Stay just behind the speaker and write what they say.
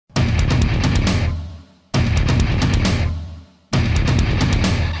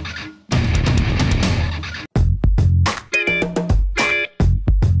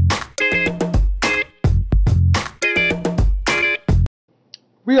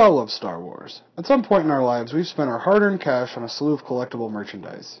We all love Star Wars. At some point in our lives, we've spent our hard-earned cash on a slew of collectible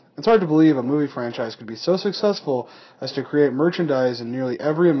merchandise. It's hard to believe a movie franchise could be so successful as to create merchandise in nearly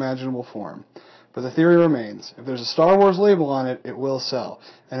every imaginable form. But the theory remains, if there's a Star Wars label on it, it will sell.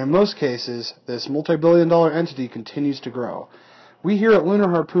 And in most cases, this multi-billion-dollar entity continues to grow. We here at Lunar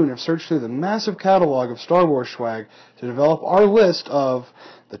Harpoon have searched through the massive catalog of Star Wars swag to develop our list of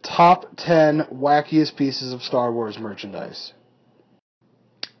the top 10 wackiest pieces of Star Wars merchandise.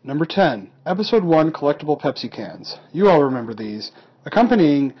 Number 10. Episode 1 collectible Pepsi cans. You all remember these.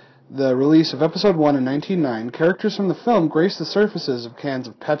 Accompanying the release of Episode 1 in 1909, characters from the film graced the surfaces of cans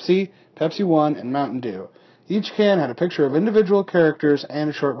of Pepsi, Pepsi One, and Mountain Dew. Each can had a picture of individual characters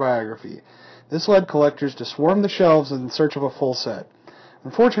and a short biography. This led collectors to swarm the shelves in search of a full set.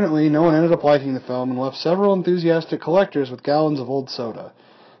 Unfortunately, no one ended up liking the film and left several enthusiastic collectors with gallons of old soda.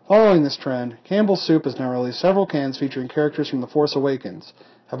 Following this trend, Campbell's Soup has now released several cans featuring characters from The Force Awakens.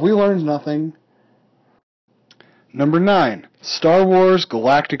 Have we learned nothing? Number 9. Star Wars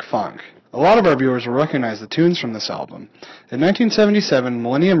Galactic Funk. A lot of our viewers will recognize the tunes from this album. In 1977,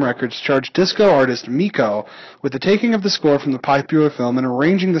 Millennium Records charged disco artist Miko with the taking of the score from the popular film and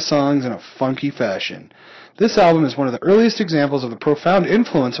arranging the songs in a funky fashion. This album is one of the earliest examples of the profound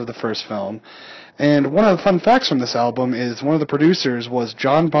influence of the first film, and one of the fun facts from this album is one of the producers was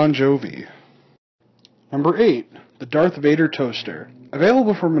John Bon Jovi. Number 8. The Darth Vader Toaster.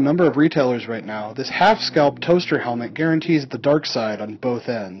 Available from a number of retailers right now, this half-scalp toaster helmet guarantees the dark side on both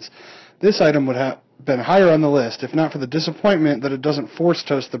ends. This item would have been higher on the list if not for the disappointment that it doesn't force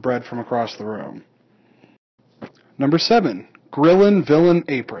toast the bread from across the room. Number 7. Grillin' Villain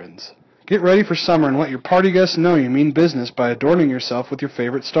Aprons. Get ready for summer and let your party guests know you mean business by adorning yourself with your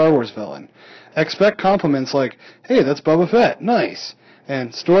favorite Star Wars villain. Expect compliments like, "Hey, that's Boba Fett, nice,"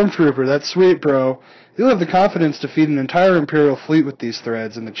 and "Stormtrooper, that's sweet, bro." You'll have the confidence to feed an entire Imperial fleet with these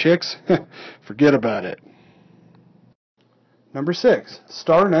threads, and the chicks, forget about it. Number 6.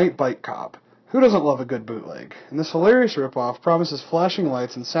 Star Knight Bike Cop. Who doesn't love a good bootleg? And this hilarious ripoff promises flashing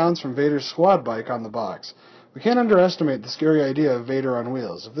lights and sounds from Vader's squad bike on the box. We can't underestimate the scary idea of Vader on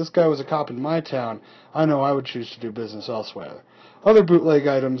wheels. If this guy was a cop in my town, I know I would choose to do business elsewhere. Other bootleg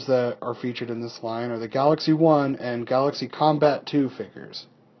items that are featured in this line are the Galaxy 1 and Galaxy Combat 2 figures.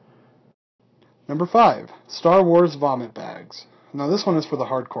 Number 5. Star Wars Vomit Bags. Now this one is for the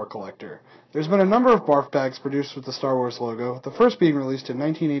hardcore collector. There's been a number of barf bags produced with the Star Wars logo, the first being released in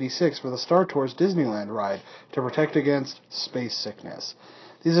 1986 for the Star Tours Disneyland ride to protect against space sickness.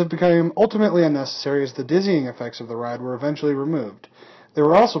 These have become ultimately unnecessary as the dizzying effects of the ride were eventually removed. There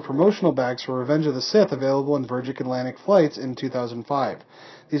were also promotional bags for Revenge of the Sith available in Virgin Atlantic flights in 2005.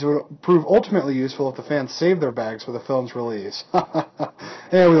 These would prove ultimately useful if the fans saved their bags for the film's release.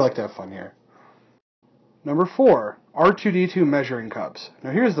 Yeah, we like to have fun here. Number 4. R2-D2 Measuring Cups.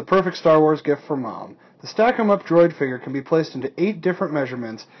 Now here's the perfect Star Wars gift for Mom. The Stack-em-up droid figure can be placed into 8 different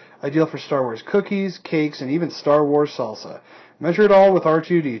measurements, ideal for Star Wars cookies, cakes, and even Star Wars salsa. Measure it all with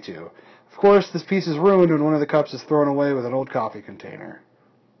R2-D2. Of course, this piece is ruined when one of the cups is thrown away with an old coffee container.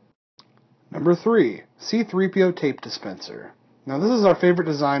 Number 3. C-3PO Tape Dispenser. Now this is our favorite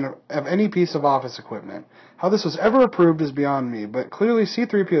design of any piece of office equipment. How this was ever approved is beyond me, but clearly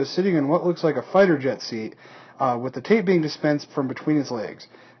C-3PO is sitting in what looks like a fighter jet seat, with the tape being dispensed from between his legs.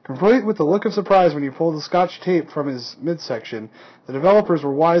 Complete with the look of surprise when you pull the scotch tape from his midsection, the developers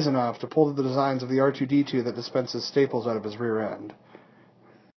were wise enough to pull the designs of the R2-D2 that dispenses staples out of his rear end.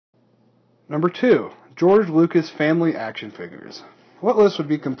 Number 2. George Lucas Family Action Figures. What list would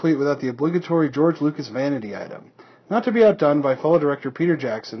be complete without the obligatory George Lucas vanity item? Not to be outdone by fellow director Peter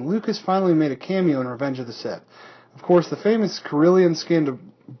Jackson, Lucas finally made a cameo in Revenge of the Sith. Of course, the famous Carillion-skinned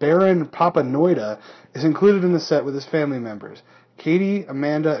Baron Papa Noida is included in the set with his family members, Katie,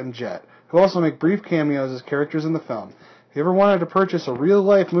 Amanda, and Jet, who also make brief cameos as characters in the film. If you ever wanted to purchase a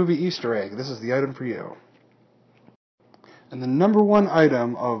real-life movie Easter egg, this is the item for you. And the number 1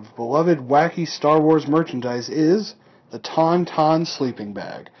 item of beloved wacky Star Wars merchandise is the Tauntaun Sleeping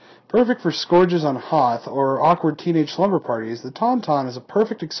Bag. Perfect for scourges on Hoth or awkward teenage slumber parties, the Tauntaun is a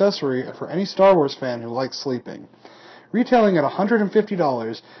perfect accessory for any Star Wars fan who likes sleeping. Retailing at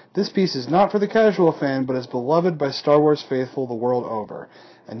 $150, this piece is not for the casual fan, but is beloved by Star Wars faithful the world over.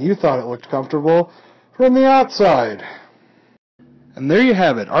 And you thought it looked comfortable from the outside. And there you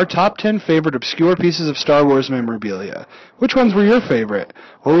have it, our top 10 favorite obscure pieces of Star Wars memorabilia. Which ones were your favorite?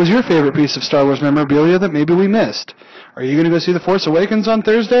 What was your favorite piece of Star Wars memorabilia that maybe we missed? Are you going to go see The Force Awakens on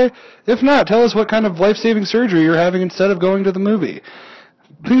Thursday? If not, tell us what kind of life-saving surgery you're having instead of going to the movie.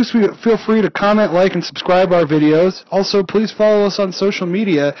 Please feel free to comment, like, and subscribe our videos. Also, please follow us on social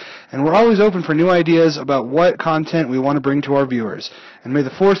media, and we're always open for new ideas about what content we want to bring to our viewers. And may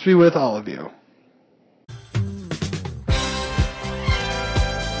the Force be with all of you.